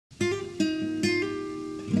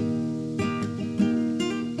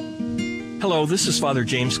Hello, this is Father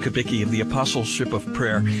James Kubicki of the Apostleship of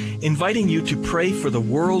Prayer, inviting you to pray for the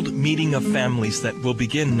World Meeting of Families that will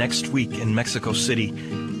begin next week in Mexico City.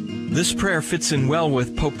 This prayer fits in well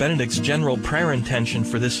with Pope Benedict's general prayer intention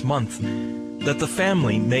for this month, that the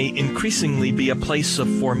family may increasingly be a place of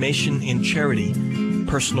formation in charity,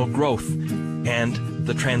 personal growth, and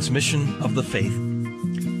the transmission of the faith.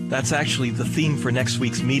 That's actually the theme for next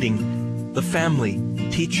week's meeting, the family,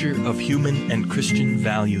 teacher of human and Christian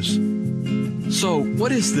values. So,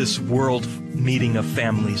 what is this World Meeting of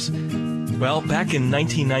Families? Well, back in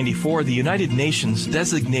 1994, the United Nations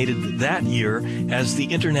designated that year as the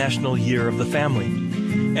International Year of the Family.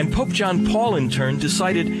 And Pope John Paul, in turn,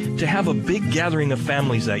 decided to have a big gathering of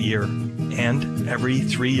families that year, and every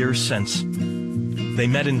 3 years since. They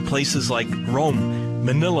met in places like Rome,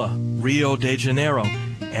 Manila, Rio de Janeiro,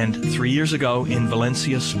 and 3 years ago in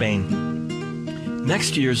Valencia, Spain.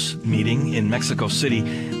 Next year's meeting in Mexico City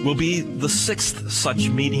will be the 6th such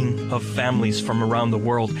meeting of families from around the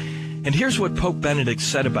world. And here's what Pope Benedict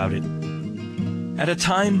said about it. At a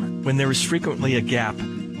time when there is frequently a gap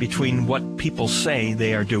between what people say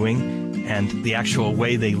they are doing and the actual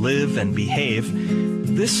way they live and behave,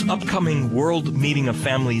 this upcoming World Meeting of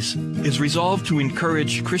Families is resolved to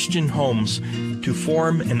encourage Christian homes to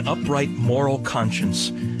form an upright moral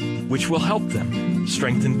conscience, which will help them,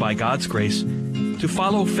 strengthened by God's grace, to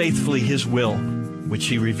follow faithfully His will, which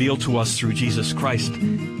He revealed to us through Jesus Christ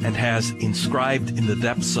and has inscribed in the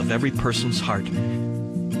depths of every person's heart.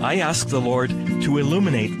 I ask the Lord to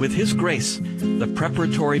illuminate with His grace the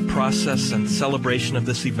preparatory process and celebration of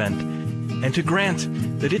this event, and to grant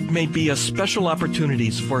that it may be a special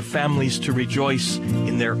opportunities for families to rejoice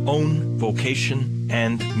in their own vocation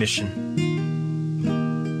and mission.